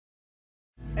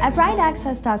At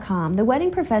brideaccess.com, the wedding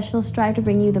professionals strive to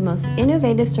bring you the most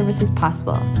innovative services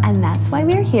possible. And that's why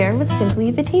we're here with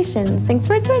SimplEvitations. Thanks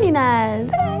for joining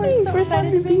us. We're so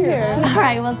excited to be here. All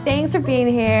right, well, thanks for being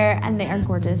here. And they are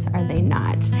gorgeous, are they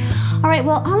not? All right,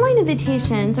 well, online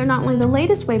invitations are not only the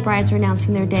latest way brides are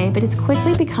announcing their day, but it's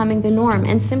quickly becoming the norm.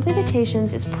 And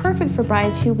SimplEvitations is perfect for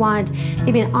brides who want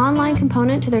maybe an online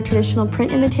component to their traditional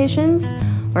print invitations.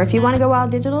 Or if you want to go all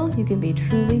digital, you can be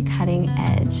truly cutting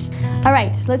edge. All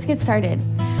right, let's get started.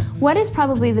 What is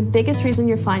probably the biggest reason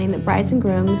you're finding that brides and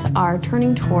grooms are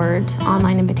turning toward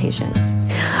online invitations?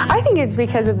 I think it's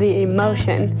because of the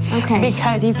emotion. Okay.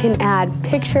 Because you can add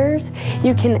pictures,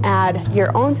 you can add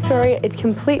your own story. It's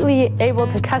completely able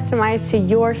to customize to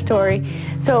your story,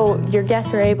 so your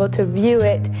guests are able to view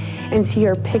it and see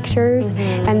your pictures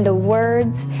and the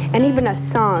words, and even a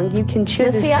song. You can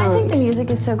choose a song. I think the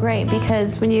music is so great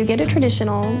because when you get a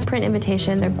traditional print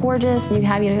invitation, they're gorgeous and you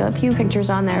have a few pictures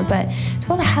on there, but to be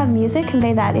able to have music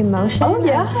convey that emotion. Oh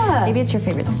yeah. Maybe it's your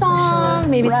favorite song,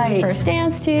 maybe it's what you first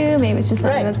danced to, maybe it's just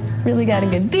something that's really got a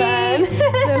good beat. So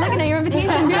they're looking at your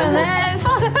invitation doing this.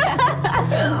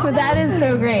 But that is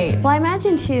so great. Well, I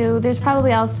imagine too, there's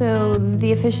probably also the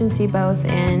efficiency both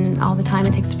in all the time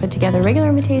it takes to put together regular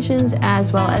invitations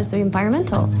as well as the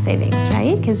environmental savings,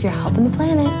 right? Because you're helping the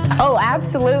planet. Oh,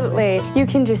 absolutely. You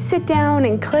can just sit down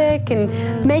and click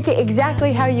and make it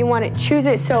exactly how you want it. Choose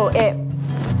it so it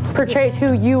portrays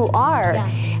who you are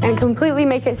and completely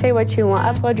make it say what you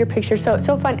want. Upload your picture. So it's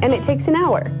so fun, and it takes an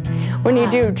hour. When you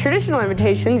do traditional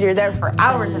invitations, you're there for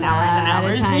hours and hours and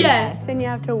hours. Yes. And you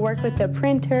have to work with the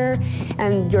printer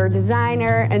and your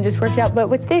designer and just work it out. But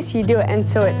with this, you do it, and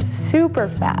so it's super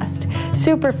fast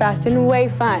and way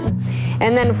fun.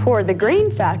 And then for the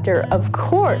green factor, of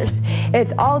course,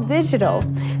 it's all digital.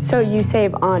 So you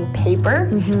save on paper,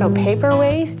 no paper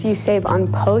waste, you save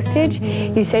on postage,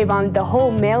 you save on the whole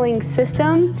mailing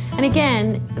system. And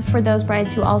again, for those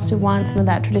brides who also want some of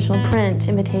that traditional print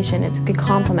invitation, it's a good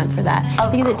complement for that.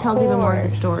 Because it tells even more of the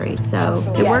story. So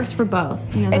it works for both.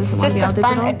 It's just a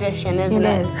fun addition, isn't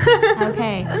it? It is.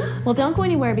 Okay. Well, don't go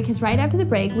anywhere because right after the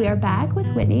break, we are back with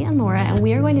Whitney and Laura, and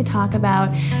we are going to talk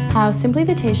about how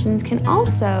SimplEvitations can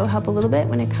also help a little bit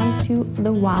when it comes to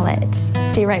the wallet.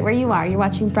 Stay right where you are. You're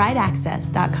watching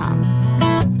brideaccess.com.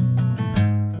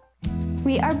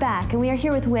 We are back, and we are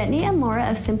here with Whitney and Laura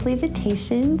of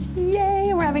SimplEvitations.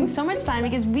 Yay! We're having so much fun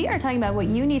because we are talking about what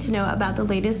you need to know about the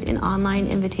latest in online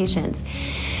invitations.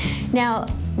 Now,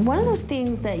 one of those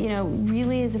things that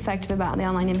really is effective about the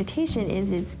online invitation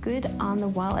is it's good on the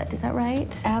wallet. Is that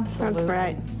right? Absolutely.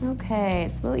 That's right. Okay,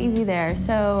 it's a little easy there.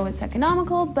 So it's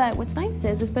economical, but what's nice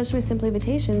is, especially with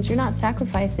SimplEvitations, you're not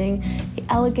sacrificing the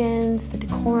elegance, the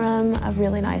decorum of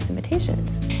really nice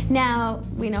invitations. Now,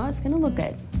 we know it's going to look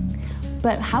good.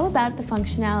 But how about the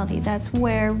functionality? That's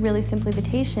where really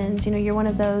SimplEvitations, you're one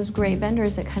of those great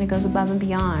vendors that kind of goes above and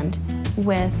beyond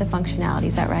with the functionality.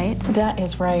 Is that right? That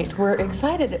is right. We're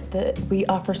excited that we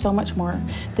offer so much more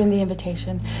than the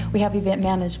invitation. We have event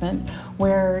management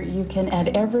where you can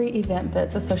add every event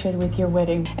that's associated with your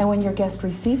wedding. And when your guest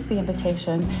receives the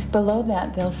invitation, below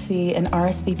that they'll see an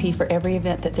RSVP for every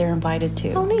event that they're invited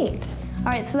to. Oh, neat. All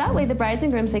right, so that way the brides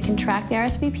and grooms, they can track the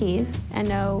RSVPs and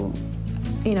know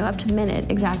up to minute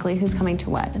exactly who's coming to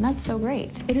what, and that's so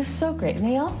great. It is so great, and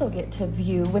they also get to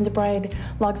view, when the bride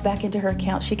logs back into her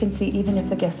account, she can see even if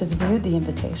the guest has viewed the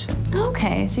invitation.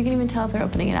 Okay, so you can even tell if they're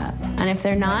opening it up. And if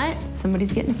they're not,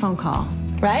 somebody's getting a phone call,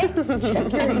 right?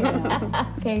 Check your email.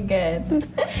 Okay, good.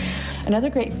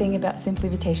 Another great thing about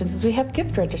SimplEvitations is we have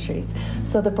gift registries.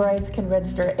 So the brides can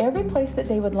register every place that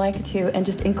they would like to and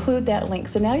just include that link.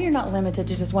 So now you're not limited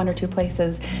to just one or two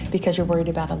places because you're worried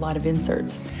about a lot of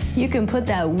inserts. You can put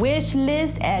that wish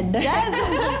list at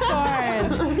dozens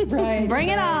of stores. Right. Bring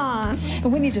it on.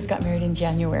 And Whitney just got married in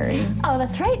January. Oh,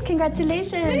 that's right.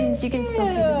 Congratulations. You can still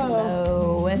see the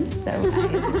glow. It's so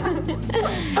nice.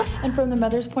 And from the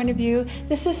mother's point of view,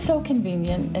 this is so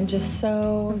convenient and just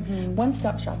so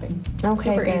one-stop shopping.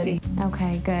 Okay, super good. easy.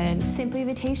 Okay, good.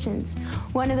 SimplEvitations,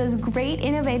 one of those great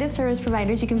innovative service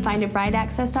providers you can find at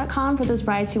brideaccess.com for those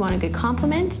brides who want a good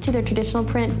complement to their traditional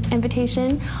print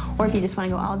invitation, or if you just want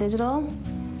to go all digital,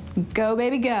 go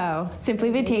baby go.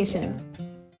 SimplEvitations.